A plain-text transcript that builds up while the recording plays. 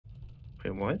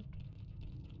Wait, what?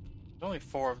 There's only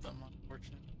 4 of them,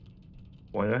 unfortunately.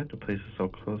 Why do I have to place it so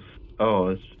close? Oh,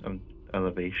 it's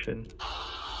elevation.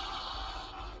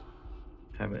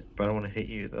 Damn it. But I don't want to hit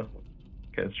you though.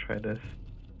 Okay, let's try this.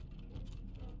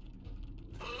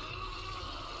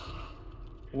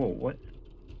 Whoa, what?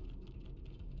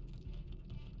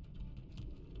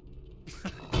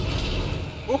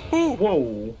 Woohoo!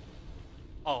 Whoa!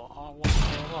 Oh, I want to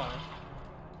stay alive.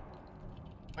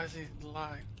 Why is he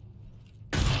alive?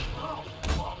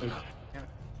 Damn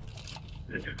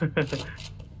it.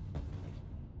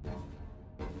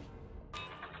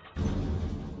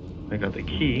 I got the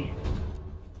key.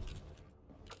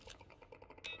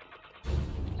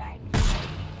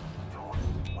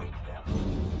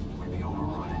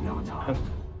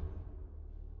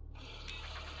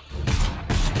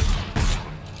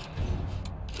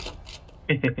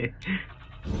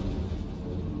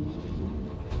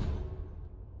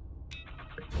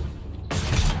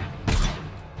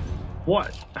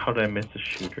 What? How did I miss the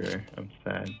shooter? I'm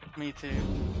sad. Me too.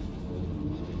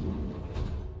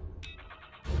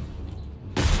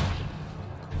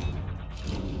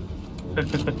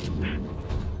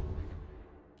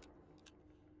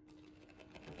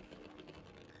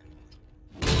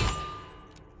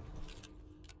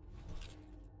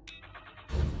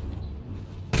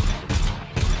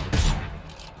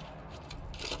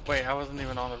 Wait, I wasn't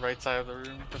even on the right side of the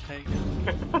room to take it.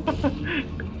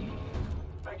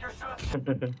 Make your shot.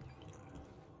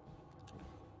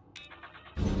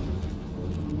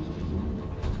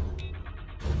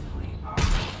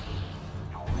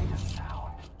 Don't make a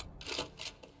sound.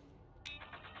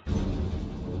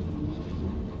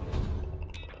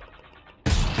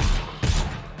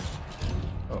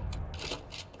 Oh.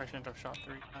 I shouldn't have shot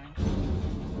 3 times.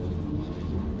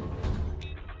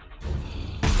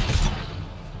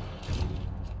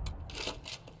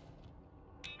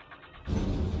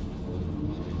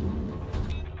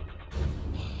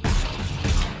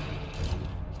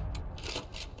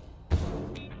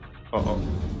 Uh-oh.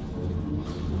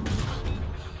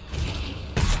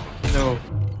 No.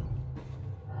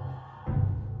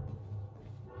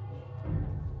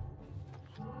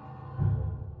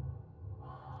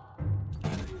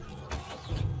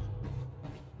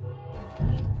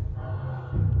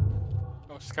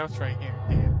 Oh, scout's right here.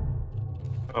 Damn.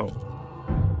 Oh.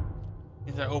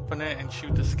 Either open it and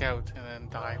shoot the scout and then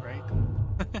die, right?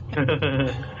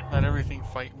 Let everything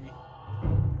fight me.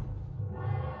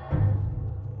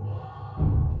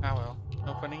 Ah well.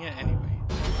 Opening it anyway.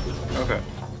 Okay.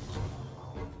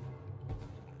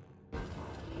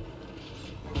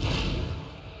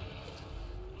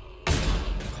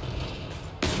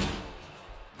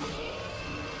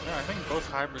 Yeah, I think both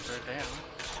hybrids are down.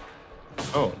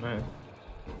 Oh, nice.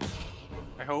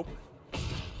 I hope.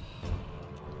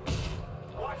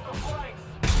 Watch the flanks.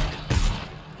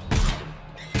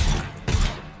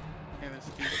 Okay, this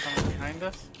dude's coming behind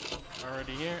us.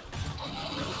 Already here.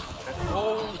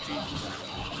 Oh, jeez.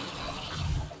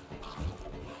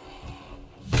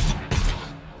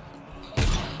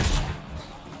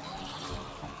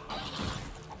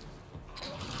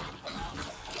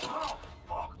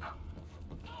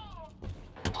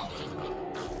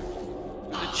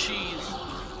 The cheese.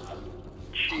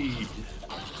 Jeez.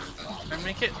 Did I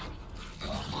make it?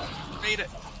 Made it.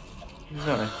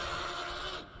 Nice.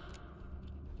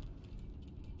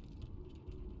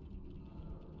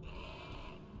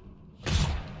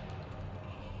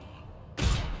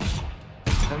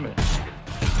 Damn it.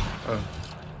 Oh.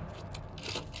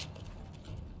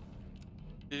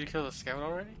 Did you kill the scout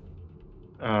already?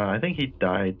 I think he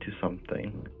died to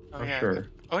something. Oh Not yeah. sure.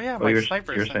 Oh yeah, Oh, my your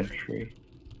sniper your sentry. sentry.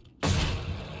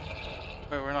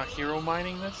 Wait, we're not hero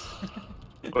mining this?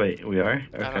 Wait, we are?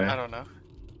 Okay. I don't know.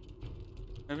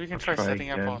 Maybe we can I'll try try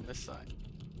setting again. up on this side.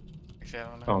 Actually, I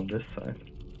don't know. On this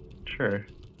side. Sure.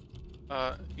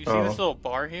 You see this little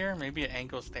bar here? Maybe it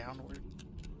angles downward.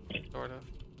 Sort of.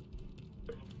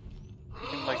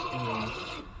 And, like,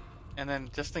 and then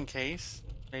just in case,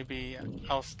 maybe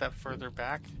I'll step further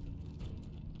back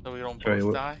so we don't Sorry,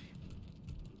 both die.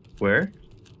 Where?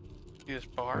 See this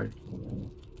bar?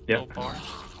 Yep. Little bar.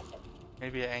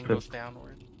 Maybe it angles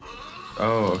downward.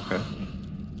 Oh, okay.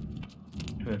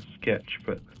 A sketch,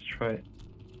 but let's try it.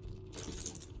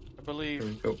 I believe.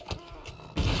 Here we go.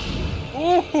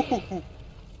 Ooh!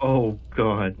 Oh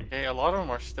god. Okay, a lot of them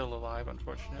are still alive,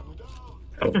 unfortunately.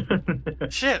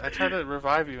 Shit! I tried to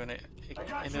revive you and it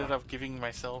ended up giving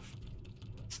myself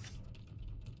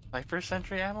sniper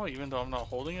sentry ammo, even though I'm not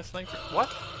holding a sniper.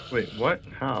 What? Wait, what?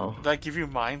 How? Did I give you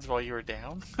mines while you were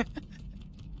down?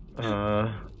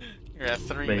 You're at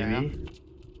 3 now. Maybe.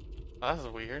 Oh, that's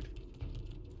weird.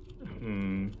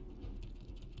 Hmm.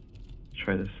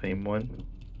 try the same one.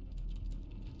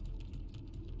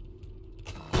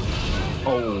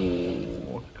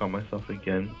 Oh, got myself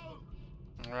again.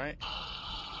 Alright.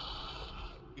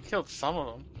 You killed some of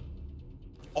them.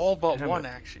 All but Damn one, it.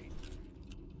 actually.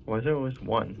 Why is there always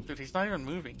one? Dude, he's not even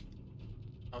moving.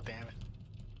 Oh, damn it.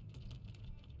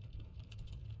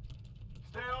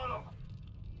 Stay on him.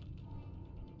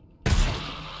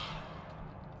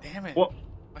 Damn it. What?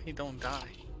 Why he don't die?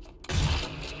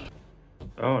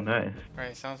 Oh, nice.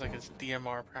 Alright, sounds like it's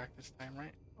DMR practice time,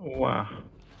 right? Wow.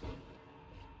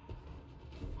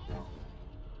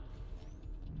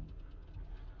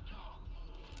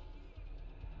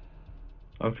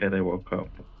 Okay, they woke up.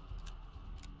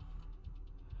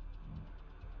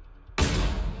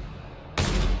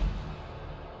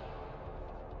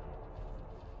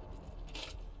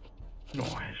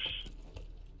 Nice.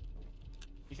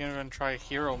 You can even try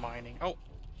hero mining. Oh,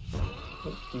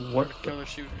 What kill the? the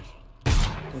shooters.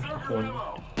 Where's Conserve one?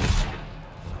 ammo.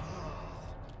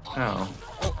 Ow.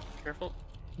 Oh, careful.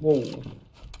 Whoa.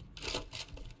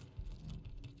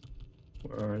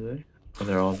 Where are they? Oh,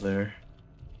 they're all there.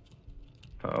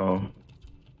 Uh-oh.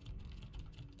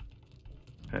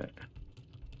 Okay.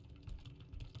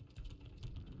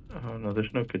 Oh no, there's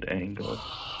no good angle.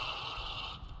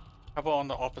 How about on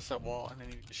the opposite wall and then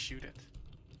you just shoot it?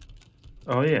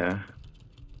 Oh yeah.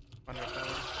 Wonderful.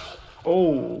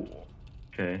 Oh.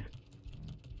 Okay.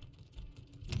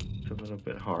 It's a little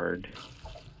bit hard.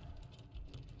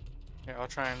 Yeah, I'll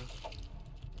try and.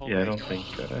 hold Yeah, I it don't here.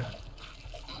 think.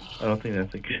 I don't think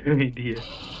that's a good idea.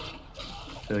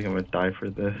 I feel like I'm gonna die for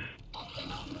this.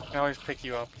 I can always pick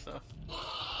you up, so.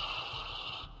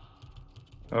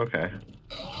 Okay.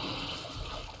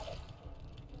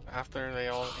 After they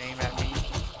all aim at me.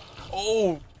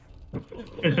 Oh!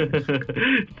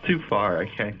 It's too far. I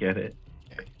can't get it.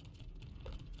 Okay.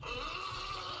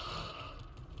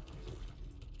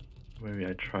 Maybe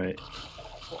I try it.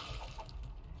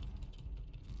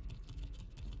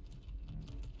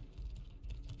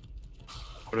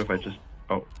 What if I just?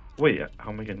 Oh, wait. How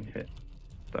am I getting hit?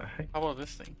 The heck? How about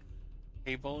this thing?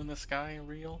 Cable in the sky,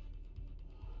 real?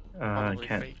 I Probably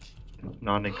can't. fake.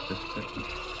 Non-existent.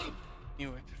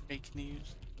 Knew it. Fake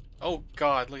news. Oh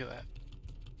god, look at that.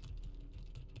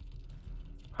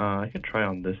 I can try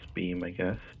on this beam, I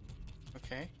guess.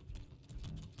 Okay.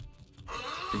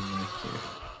 Beam right here.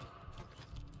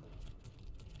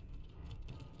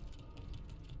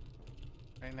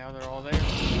 Right now they're all there.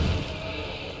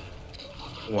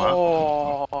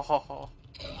 Wow. Oh,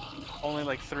 only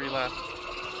like 3 left.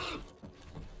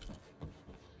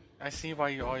 I see why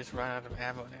you always run out of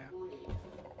ammo now.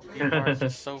 DMR is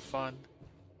just so fun.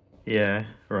 Yeah.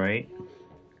 Right.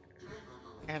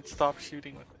 Can't stop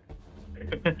shooting with it.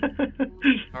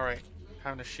 Alright,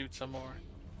 time to shoot some more.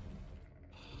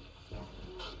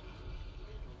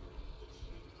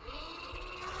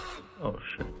 Oh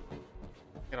shit.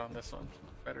 Get on this one.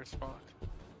 Better spot.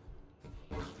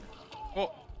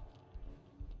 Oh,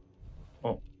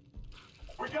 Oh.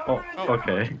 We got Oh. him in Oh.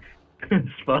 Okay.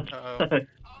 Spot. Uh-oh.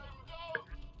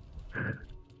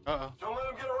 uh-oh. Don't let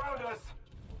him get around us.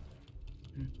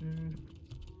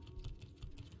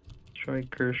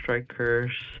 Striker.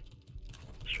 Strikers.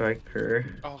 Striker.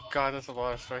 Oh god, that's a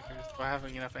lot of strikers. Do I have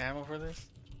enough ammo for this?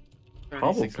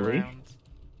 36 Probably. rounds.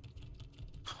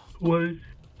 What?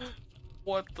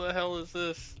 What the hell is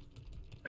this?